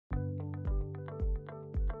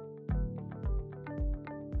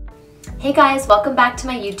Hey guys, welcome back to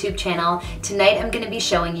my YouTube channel. Tonight I'm going to be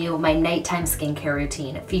showing you my nighttime skincare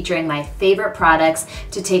routine featuring my favorite products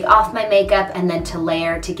to take off my makeup and then to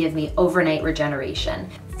layer to give me overnight regeneration.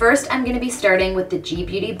 First, I'm going to be starting with the G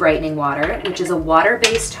Beauty Brightening Water, which is a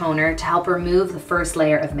water-based toner to help remove the first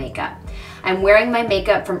layer of makeup. I'm wearing my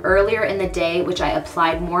makeup from earlier in the day, which I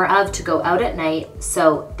applied more of to go out at night,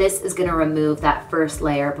 so this is going to remove that first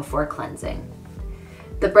layer before cleansing.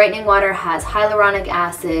 The brightening water has hyaluronic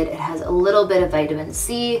acid, it has a little bit of vitamin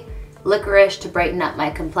C, licorice to brighten up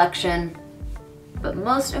my complexion, but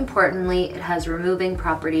most importantly, it has removing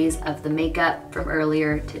properties of the makeup from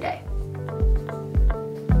earlier today.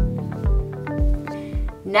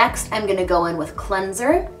 Next, I'm gonna go in with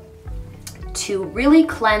cleanser to really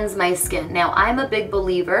cleanse my skin. Now, I'm a big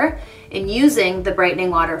believer in using the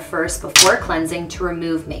brightening water first before cleansing to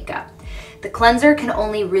remove makeup. The cleanser can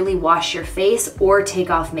only really wash your face or take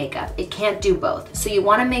off makeup. It can't do both. So you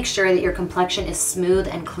wanna make sure that your complexion is smooth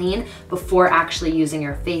and clean before actually using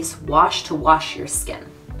your face wash to wash your skin.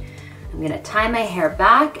 I'm gonna tie my hair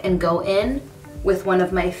back and go in with one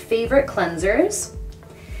of my favorite cleansers.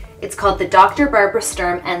 It's called the Dr. Barbara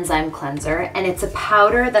Sturm Enzyme Cleanser, and it's a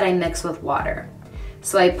powder that I mix with water.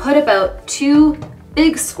 So I put about 2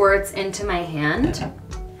 big squirts into my hand,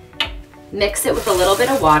 mix it with a little bit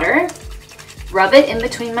of water, rub it in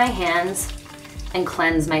between my hands, and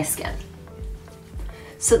cleanse my skin.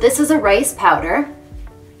 So this is a rice powder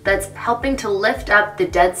that's helping to lift up the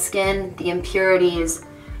dead skin, the impurities,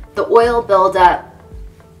 the oil buildup,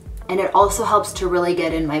 and it also helps to really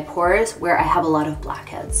get in my pores where I have a lot of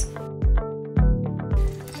blackheads.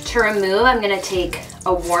 To remove, I'm gonna take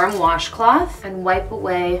a warm washcloth and wipe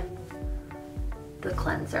away the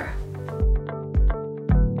cleanser.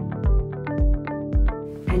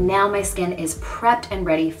 And now my skin is prepped and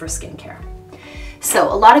ready for skincare.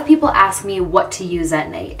 So a lot of people ask me what to use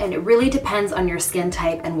at night, and it really depends on your skin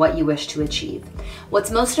type and what you wish to achieve.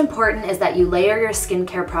 What's most important is that you layer your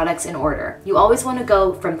skincare products in order. You always want to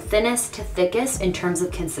go from thinnest to thickest in terms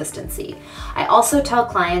of consistency. I also tell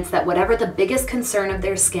clients that whatever the biggest concern of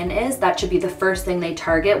their skin is, that should be the first thing they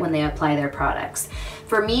target when they apply their products.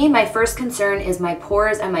 For me, my first concern is my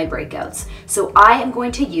pores and my breakouts. So I am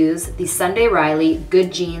going to use the Sunday Riley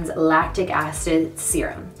Good Genes Lactic Acid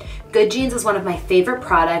Serum. Good Genes is one of my favorite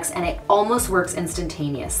products and it almost works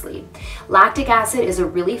instantaneously. Lactic acid is a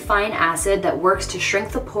really fine acid that works to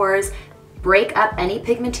shrink the pores, break up any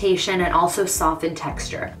pigmentation, and also soften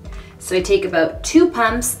texture. So I take about 2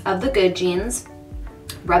 pumps of the Good Genes,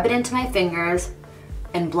 rub it into my fingers,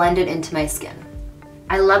 and blend it into my skin.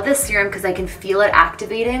 I love this serum because I can feel it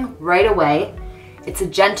activating right away. It's a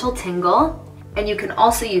gentle tingle, and you can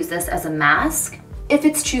also use this as a mask if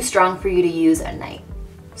it's too strong for you to use at night.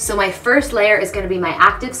 So my first layer is going to be my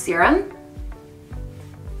active serum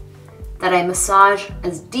that I massage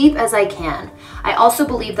as deep as I can. I also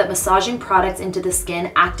believe that massaging products into the skin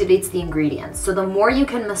activates the ingredients. So the more you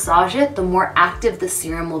can massage it, the more active the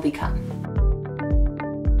serum will become.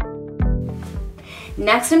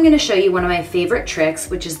 Next, I'm going to show you one of my favorite tricks,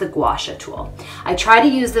 which is the gua sha tool. I try to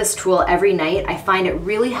use this tool every night. I find it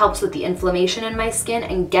really helps with the inflammation in my skin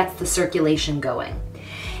and gets the circulation going.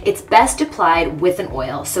 It's best applied with an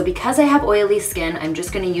oil. So because I have oily skin, I'm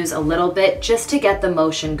just going to use a little bit just to get the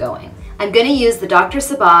motion going. I'm going to use the Dr.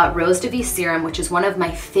 Sabah Rose de Vie Serum, which is one of my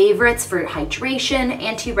favorites for hydration,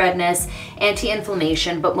 anti-redness,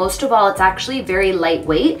 anti-inflammation, but most of all, it's actually very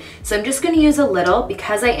lightweight. So I'm just going to use a little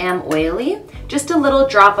because I am oily, just a little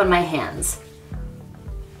drop on my hands.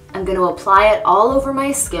 I'm going to apply it all over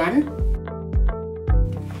my skin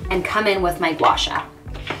and come in with my gua sha.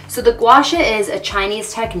 So the gua sha is a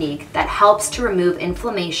Chinese technique that helps to remove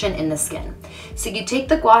inflammation in the skin. So you take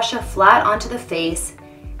the gua sha flat onto the face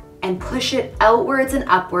and push it outwards and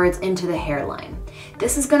upwards into the hairline.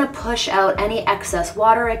 This is gonna push out any excess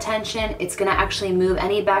water retention. It's gonna actually move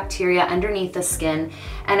any bacteria underneath the skin,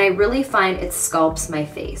 and I really find it sculpts my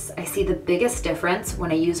face. I see the biggest difference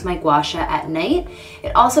when I use my gua sha at night.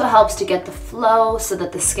 It also helps to get the flow so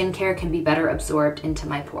that the skincare can be better absorbed into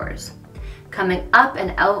my pores. Coming up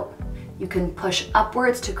and out, you can push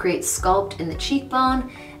upwards to create sculpt in the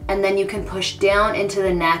cheekbone, and then you can push down into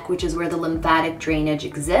the neck, which is where the lymphatic drainage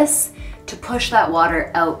exists, to push that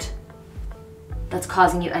water out that's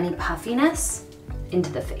causing you any puffiness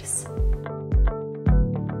into the face.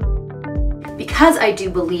 Because I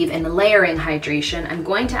do believe in layering hydration, I'm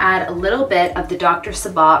going to add a little bit of the Dr.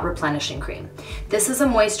 Sabah Replenishing Cream. This is a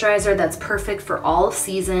moisturizer that's perfect for all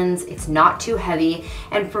seasons. It's not too heavy,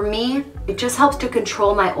 and for me, it just helps to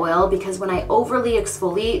control my oil, because when I overly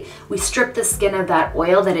exfoliate, we strip the skin of that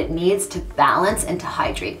oil that it needs to balance and to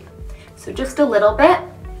hydrate. So just a little bit,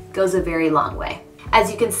 goes a very long way. As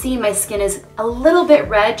you can see, my skin is a little bit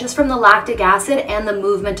red just from the lactic acid and the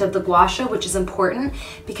movement of the gua sha, which is important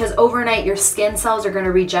because overnight your skin cells are going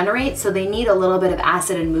to regenerate, so they need a little bit of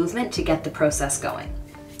acid and movement to get the process going.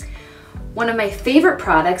 One of my favorite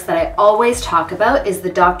products that I always talk about is the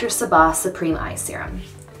Dr. Sabah Supreme Eye Serum.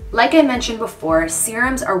 Like I mentioned before,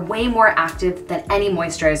 serums are way more active than any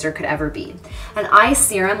moisturizer could ever be. An eye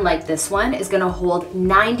serum like this one is going to hold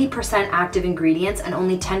 90% active ingredients and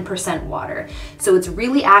only 10% water. So it's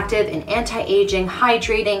really active in anti-aging,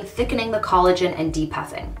 hydrating, thickening the collagen, and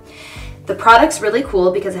depuffing. The product's really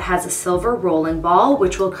cool because it has a silver rolling ball,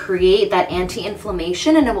 which will create that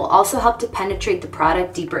anti-inflammation, and it will also help to penetrate the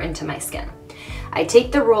product deeper into my skin. I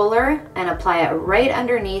take the roller and apply it right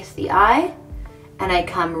underneath the eye, and I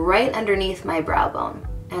come right underneath my brow bone,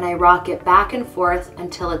 and I rock it back and forth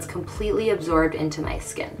until it's completely absorbed into my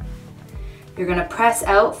skin. You're gonna press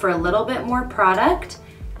out for a little bit more product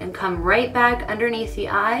and come right back underneath the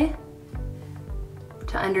eye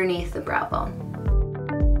to underneath the brow bone.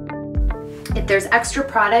 If there's extra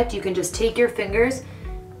product, you can just take your fingers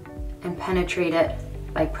and penetrate it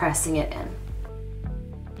by pressing it in.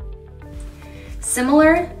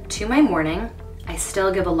 Similar to my morning, I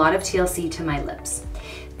still give a lot of TLC to my lips.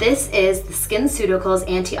 This is the SkinCeuticals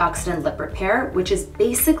Antioxidant Lip Repair, which is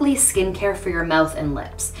basically skincare for your mouth and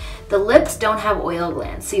lips. The lips don't have oil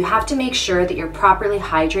glands, so you have to make sure that you're properly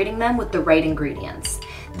hydrating them with the right ingredients.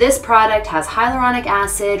 This product has hyaluronic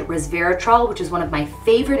acid, resveratrol, which is one of my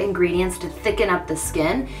favorite ingredients to thicken up the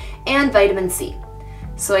skin, and vitamin C.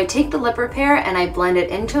 So I take the lip repair and I blend it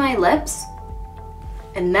into my lips,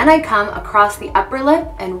 and then I come across the upper lip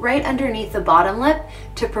and right underneath the bottom lip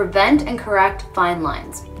to prevent and correct fine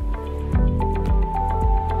lines.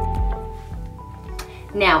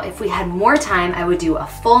 Now, if we had more time, I would do a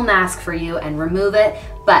full mask for you and remove it,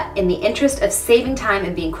 but in the interest of saving time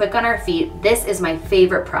and being quick on our feet, this is my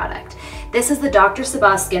favorite product. This is the Dr.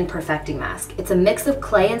 Sabah Skin Perfecting Mask. It's a mix of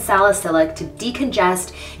clay and salicylic to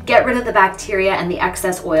decongest, get rid of the bacteria and the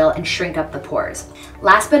excess oil, and shrink up the pores.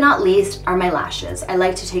 Last but not least are my lashes. I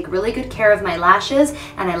like to take really good care of my lashes,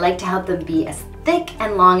 and I like to help them be as thick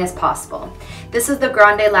and long as possible. This is the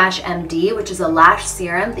Grande Lash MD, which is a lash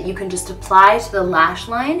serum that you can just apply to the lash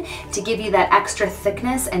line to give you that extra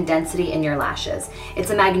thickness and density in your lashes. It's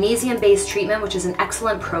a magnesium-based treatment, which is an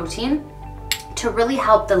excellent protein to really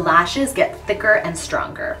help the lashes get thicker and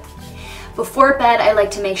stronger. Before bed, I like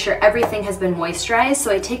to make sure everything has been moisturized, so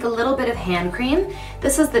I take a little bit of hand cream.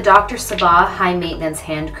 This is the Dr. Sabah High Maintenance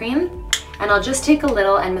Hand Cream, and I'll just take a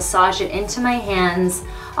little and massage it into my hands.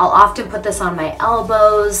 I'll often put this on my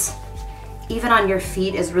elbows. Even on your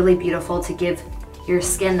feet is really beautiful to give your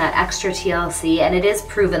skin that extra TLC, and it is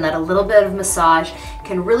proven that a little bit of massage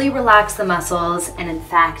can really relax the muscles and in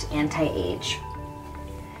fact anti-age.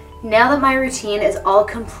 Now that my routine is all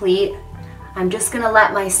complete, I'm just gonna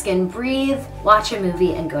let my skin breathe, watch a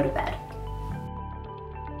movie, and go to bed.